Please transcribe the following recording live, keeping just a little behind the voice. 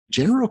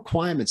general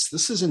requirements.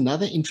 This is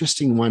another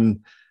interesting one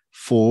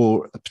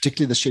for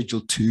particularly the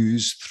Schedule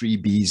 2s,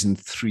 3Bs, and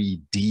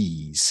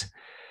 3Ds,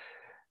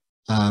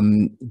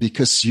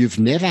 because you've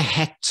never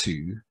had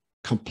to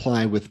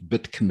comply with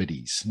bid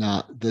committees.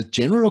 Now, the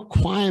general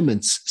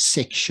requirements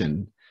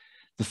section,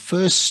 the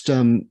first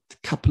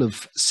couple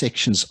of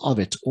sections of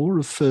it all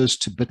refers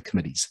to bid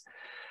committees.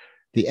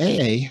 The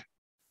AA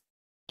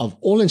of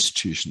all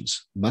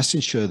institutions must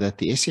ensure that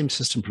the SCM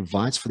system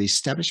provides for the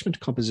establishment,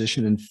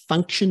 composition, and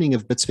functioning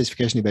of bid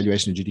specification,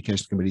 evaluation, and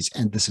adjudication committees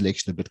and the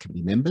selection of bid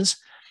committee members.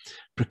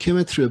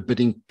 Procurement through a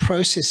bidding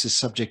process is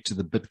subject to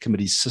the bid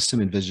committee's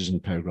system envisaged in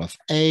paragraph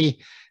A,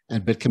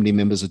 and bid committee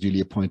members are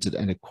duly appointed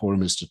and a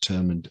quorum is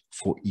determined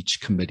for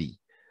each committee.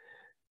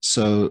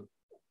 So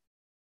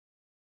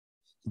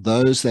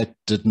those that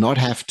did not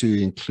have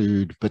to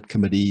include bid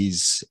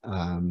committees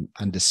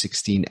under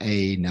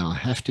 16A now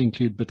have to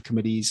include bid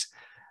committees.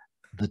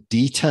 The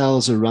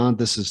details around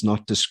this is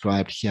not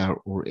described here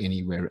or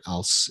anywhere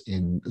else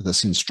in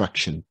this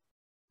instruction.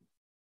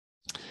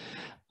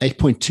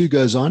 8.2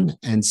 goes on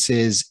and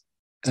says,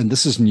 and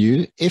this is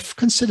new, if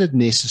considered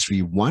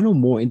necessary, one or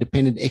more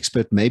independent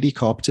expert may be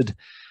co-opted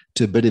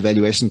to a bid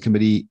evaluation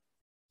committee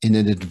in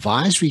an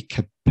advisory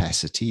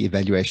capacity,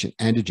 evaluation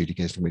and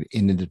adjudication committee.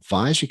 In an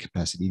advisory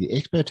capacity, the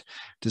expert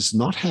does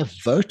not have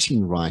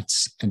voting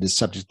rights and is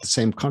subject to the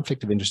same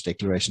conflict of interest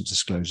declaration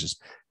disclosures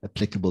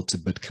applicable to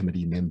bid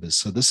committee members.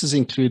 So this is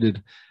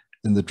included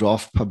in the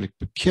draft public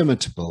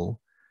procurement bill,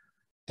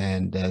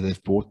 and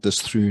they've brought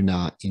this through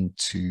now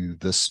into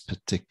this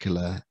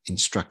particular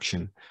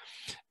instruction.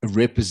 A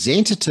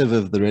representative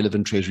of the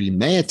relevant Treasury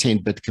may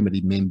attend bid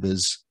committee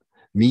members'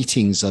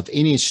 meetings of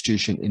any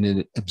institution in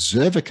an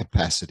observer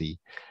capacity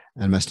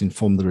and must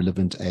inform the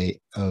relevant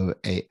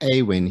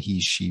AOAA when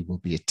he/she will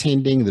be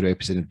attending. The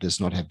representative does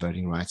not have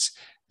voting rights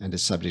and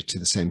is subject to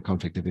the same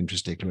conflict of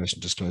interest declaration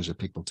disclosure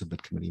applicable to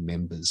bid committee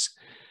members.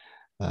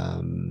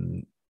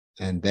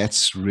 And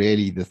that's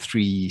really the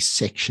three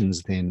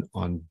sections then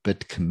on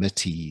bid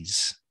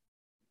committees.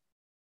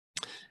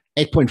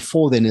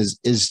 8.4 then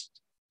is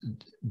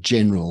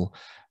general.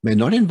 May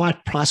not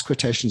invite price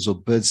quotations or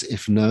bids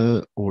if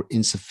no or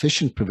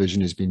insufficient provision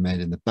has been made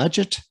in the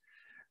budget.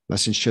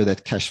 Must ensure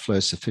that cash flow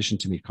is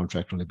sufficient to meet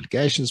contractual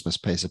obligations.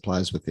 Must pay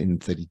suppliers within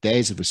 30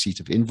 days of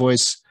receipt of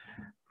invoice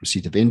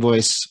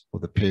or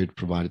the period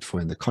provided for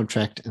in the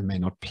contract, and may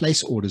not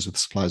place orders with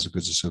suppliers of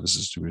goods or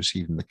services to be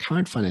received in the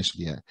current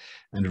financial year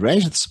and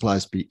arrange with the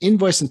suppliers to be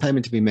invoiced and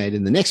payment to be made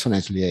in the next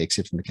financial year,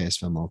 except in the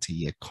case of a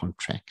multi-year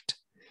contract.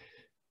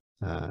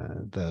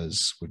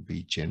 Those would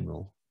be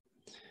general.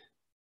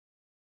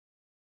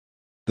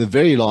 The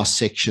very last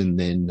section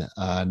then,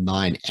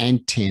 9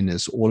 and 10,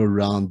 is all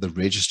around the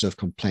register of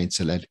complaints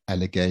and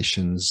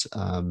allegations.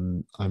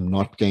 I'm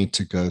not going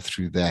to go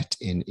through that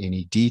in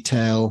any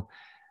detail.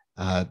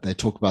 They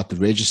talk about the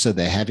register.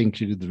 They have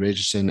included the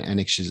register in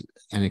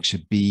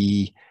Annexure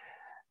B.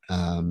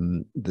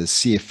 The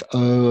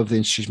CFO of the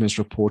institution must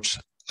report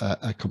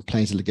a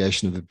complaint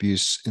allegation of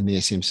abuse in the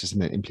SCM system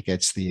that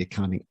implicates the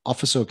accounting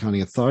officer or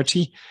accounting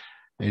authority,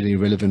 any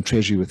relevant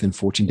Treasury within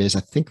 14 days. I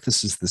think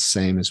this is the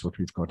same as what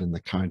we've got in the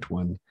current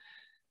one,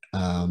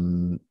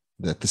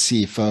 that the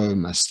CFO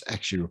must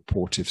actually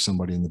report if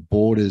somebody in the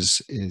board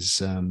is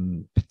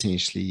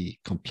potentially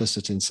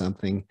complicit in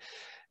something.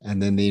 And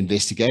then the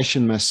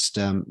investigation must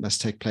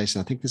take place.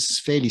 And I think this is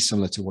fairly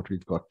similar to what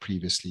we've got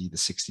previously, the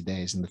 60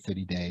 days and the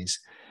 30 days.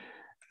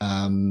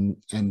 And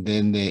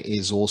then there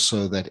is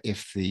also that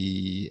if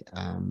it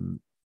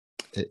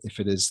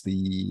is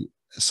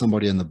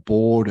somebody on the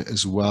board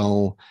as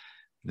well,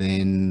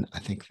 then I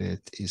think that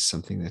is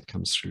something that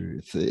comes through.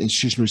 If the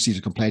institution receives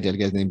a complaint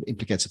allegation that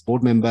implicates a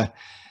board member,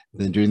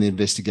 then during the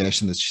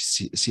investigation, the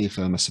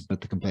CFO must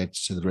submit the complaint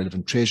to the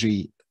relevant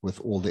Treasury with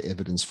all the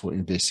evidence for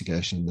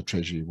investigation. The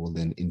Treasury will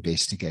then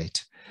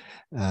investigate.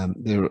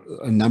 There are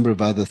a number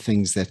of other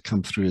things that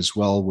come through as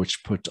well,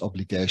 which put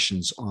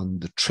obligations on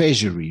the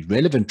Treasury,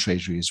 relevant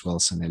Treasury as well,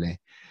 Sanele,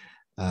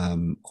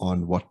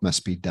 on what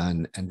must be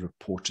done and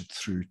reported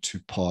through to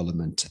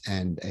Parliament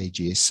and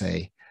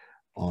AGSA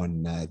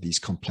on these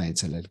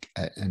complaints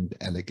and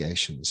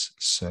allegations.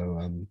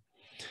 So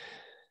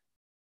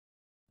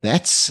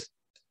that's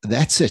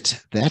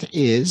it. That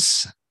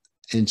is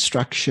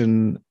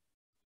instruction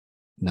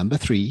number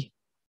 3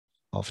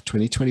 of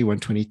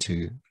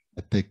 2021-22,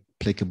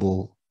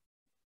 applicable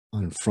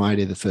on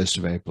Friday, the 1st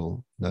of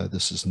April. No,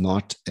 this is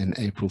not an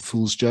April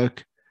Fool's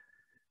joke.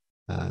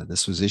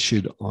 This was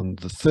issued on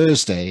the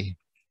Thursday,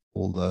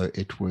 although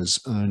it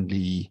was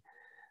only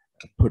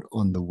put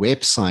on the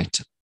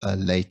website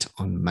late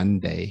on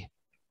Monday.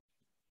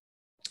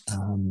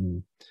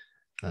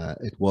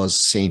 It was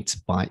sent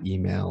by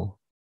email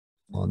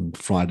on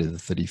Friday the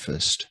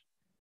 31st.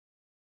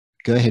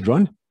 Go ahead,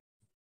 Ron.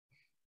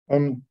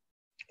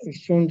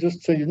 Sean,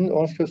 just so you didn't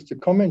ask us to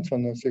comment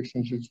on those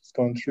sections you've just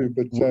gone through,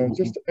 but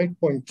just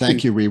 8.2.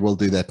 Thank you, we will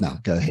do that now.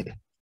 Go ahead.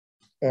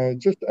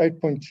 Just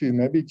 8.2,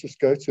 maybe just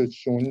go to it,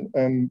 Sean.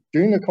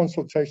 During the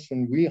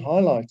consultation, we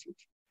highlighted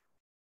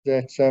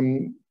that,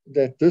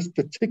 that this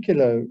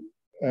particular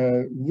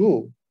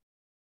rule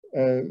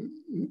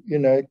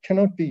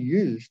cannot be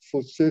used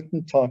for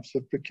certain types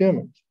of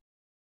procurement.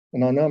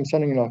 And I know I'm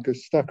sounding like a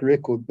stuck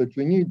record, but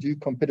when you do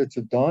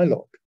competitive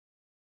dialogue,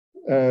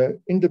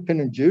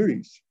 independent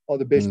juries are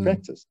the best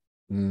practice.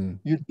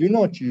 You do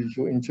not use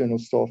your internal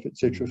staff,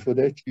 etc. for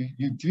that.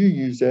 You do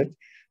use that.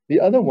 The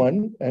other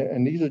one,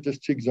 and these are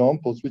just two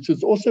examples, which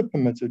is also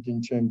permitted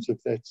in terms of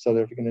that South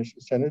African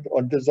National Standard,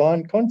 are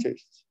design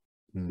contests.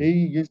 They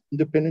use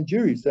independent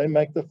juries. They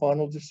make the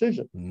final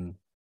decision.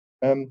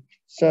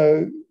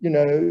 So,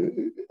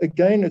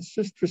 again, it's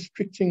just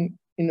restricting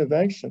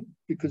innovation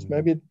because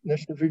maybe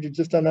National Treasury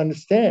just don't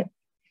understand,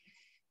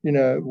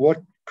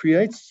 what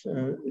creates,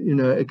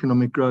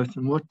 economic growth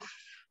and what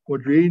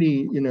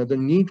really, the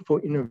need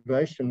for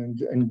innovation.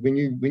 And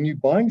when you're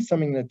buying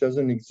something that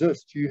doesn't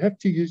exist, you have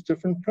to use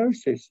different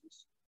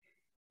processes.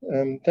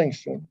 Thanks,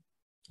 Sean.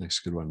 That's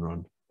a good one,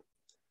 Ron.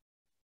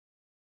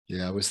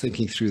 Yeah, I was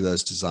thinking through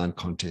those design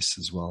contests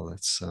as well.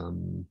 That's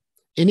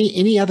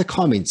any other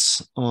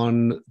comments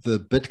on the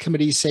bid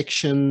committee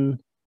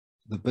section,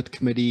 the bid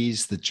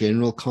committees, the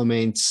general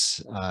comments,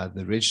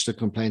 the register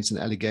complaints and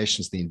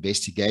allegations, the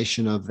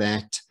investigation of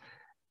that?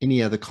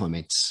 Any other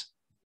comments?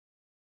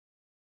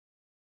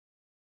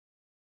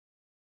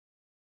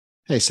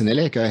 Hey,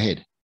 Sanele, go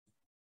ahead.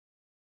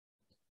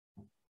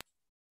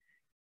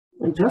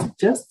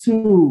 Just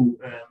to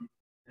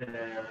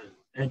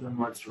add on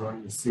what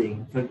Ron is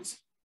saying, in fact,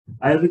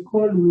 I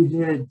recall we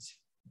had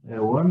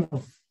one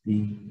of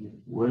the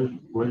well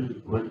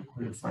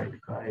qualified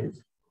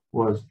guys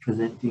was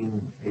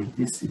presenting a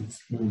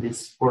thesis in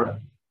this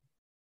forum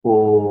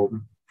for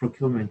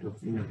procurement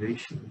of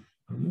innovation.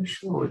 I'm not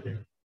sure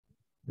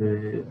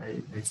that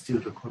I still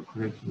recall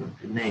correctly of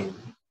the name.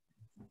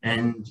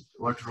 And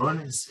what Ron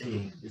is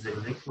saying is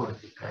exactly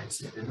what the guy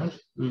said. And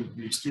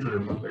you still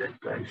remember that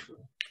guy, sure?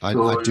 I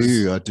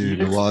do,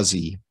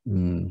 Lwazi.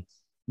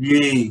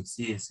 Yes.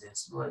 It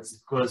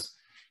was because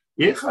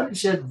he actually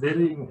shared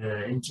very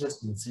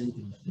interesting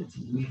sentiment that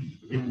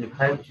in the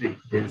country,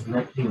 there's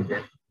nothing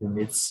that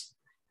permits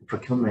the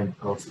procurement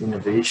of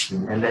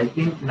innovation. And I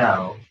think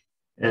now,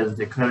 as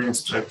the current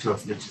structure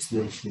of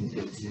legislation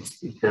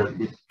exists,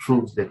 it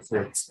proves the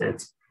fact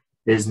that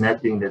there's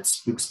nothing that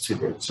speaks to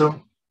that.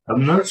 So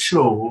I'm not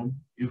sure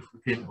if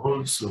we can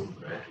also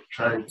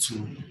try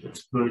to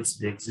exploit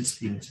the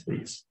existing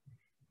space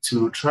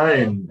to try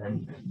and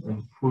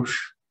push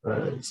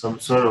some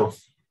sort of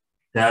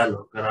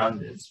dialogue around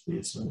that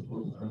space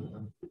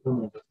on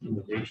procurement of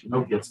innovation.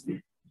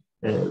 Obviously,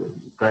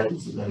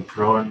 guys like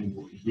Ron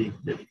will lead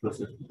that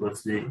process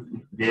because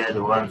they are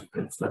the ones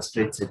who get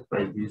frustrated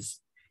by this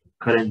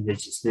current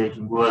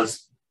legislation.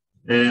 Because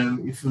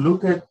if you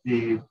look at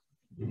the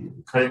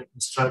current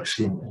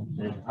construction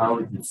and how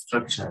it is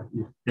structured,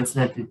 it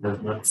definitely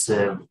does not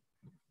serve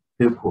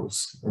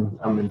purpose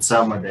in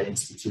some other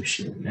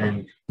institution.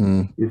 And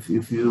if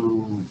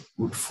you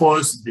would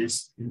force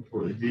this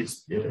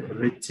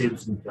red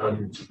tapes down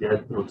into their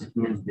throat, it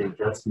means they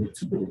just need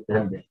to be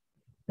redundant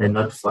and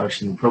not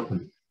function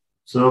properly.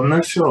 So I'm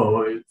not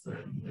sure if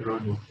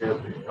Ron would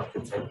have the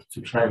appetite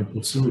to try and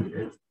pursue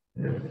it,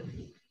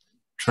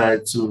 try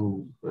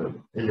to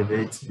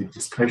elevate the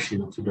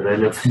discussion to the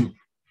relevant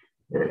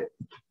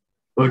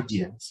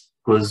audience,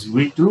 because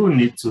we do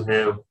need to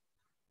have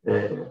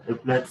a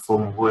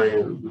platform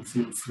where we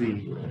feel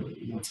free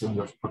in terms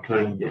of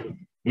procuring the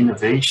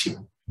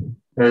innovation,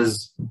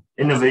 as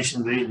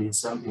innovation really is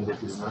something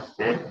that is not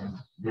there, and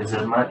there's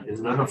a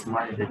lot of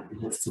money that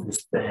needs to be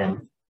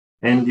spent.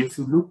 And if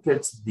you look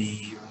at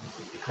the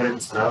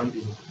current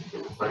surrounding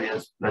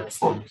various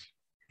platforms,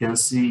 you can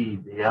see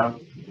the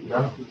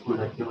young people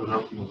that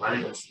developing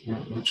various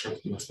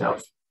interesting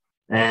stuff.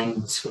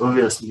 And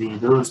obviously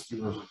those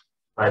things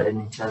by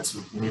any chance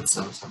would need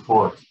some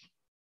support.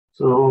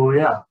 So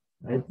yeah,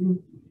 I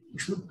think we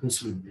should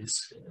pursue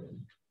this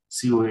and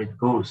see where it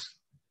goes.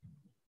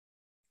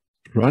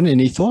 Ron,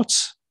 any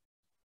thoughts?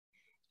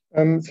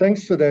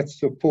 Thanks for that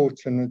support,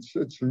 and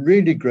it's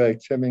really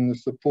great having the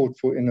support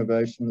for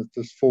innovation at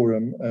this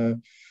forum.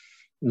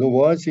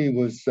 Lwazi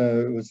was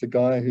the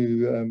guy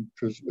who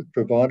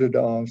provided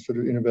our sort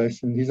of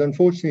innovation. He's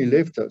unfortunately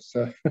left us,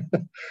 so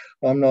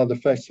I'm now the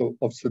face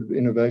of sort of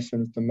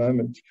innovation at the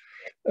moment.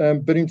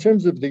 But in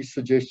terms of the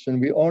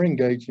suggestion, we are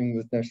engaging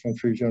with National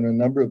Treasury on a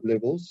number of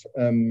levels.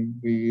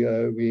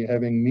 We're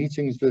having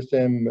meetings with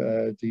them,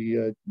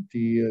 the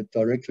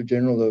Director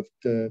General of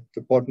the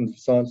Department of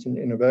Science and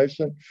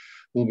Innovation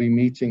will be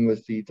meeting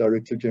with the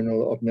Director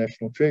General of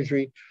National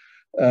Treasury.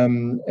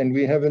 And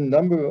we have a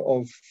number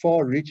of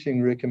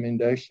far-reaching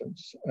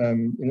recommendations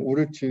in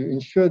order to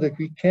ensure that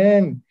we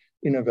can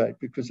innovate,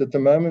 because at the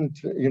moment,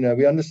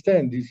 we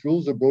understand these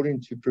rules are brought in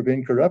to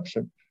prevent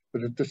corruption,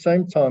 but at the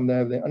same time, they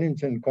have the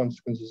unintended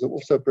consequences of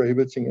also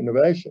prohibiting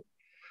innovation.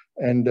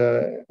 And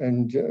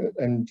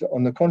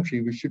on the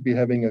contrary, we should be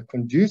having a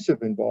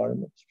conducive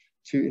environment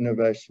to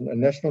innovation. And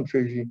National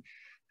Treasury,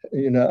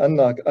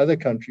 unlike other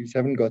countries,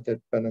 haven't got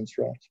that balance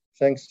right.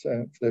 Thanks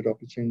for that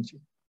opportunity.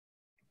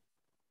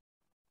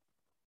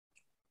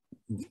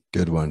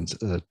 Good one.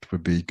 It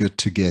would be good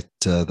to get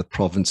the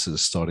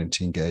provinces starting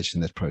to engage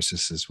in that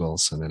process as well,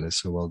 Sanele.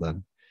 So well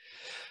done.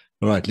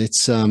 All right,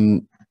 let's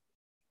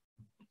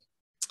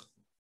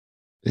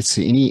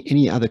see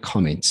any other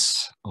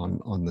comments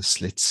on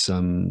this. Let's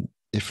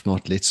if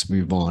not, let's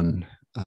move on